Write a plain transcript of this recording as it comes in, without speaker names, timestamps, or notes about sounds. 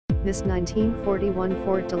This 1941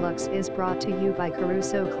 Ford Deluxe is brought to you by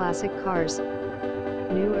CARuso Classic Cars.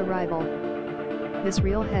 New arrival. This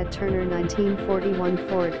real head-turner 1941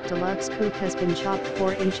 Ford Deluxe Coupe has been chopped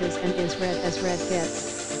 4 inches and is red as red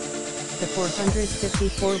gets. The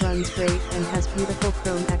 454 runs great and has beautiful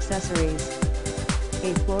chrome accessories.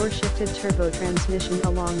 A floor-shifted turbo transmission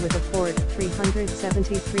along with a Ford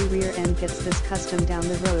 373 rear end gets this custom down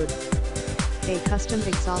the road. A custom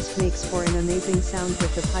exhaust makes for an amazing sound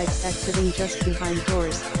with the pipes exiting just behind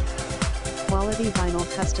doors. Quality vinyl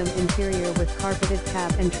custom interior with carpeted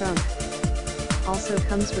cab and trunk. Also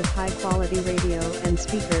comes with high-quality radio and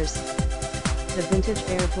speakers. The vintage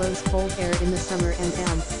air blows cold air in the summer and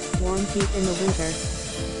warm heat in the winter.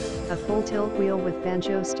 A full tilt wheel with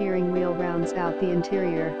banjo steering wheel rounds out the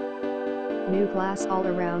interior. New glass all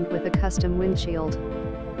around with a custom windshield.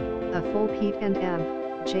 A full Pete and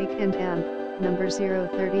Jake and number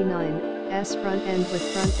 039's front end with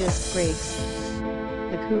front disc brakes.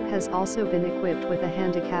 The coupe has also been equipped with a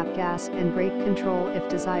handicap gas and brake control if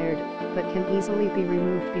desired, but can easily be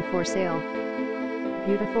removed before sale.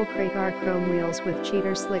 Beautiful Craygar chrome wheels with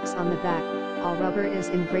cheater slicks on the back, all rubber is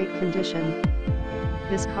in great condition.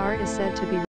 This car is said to be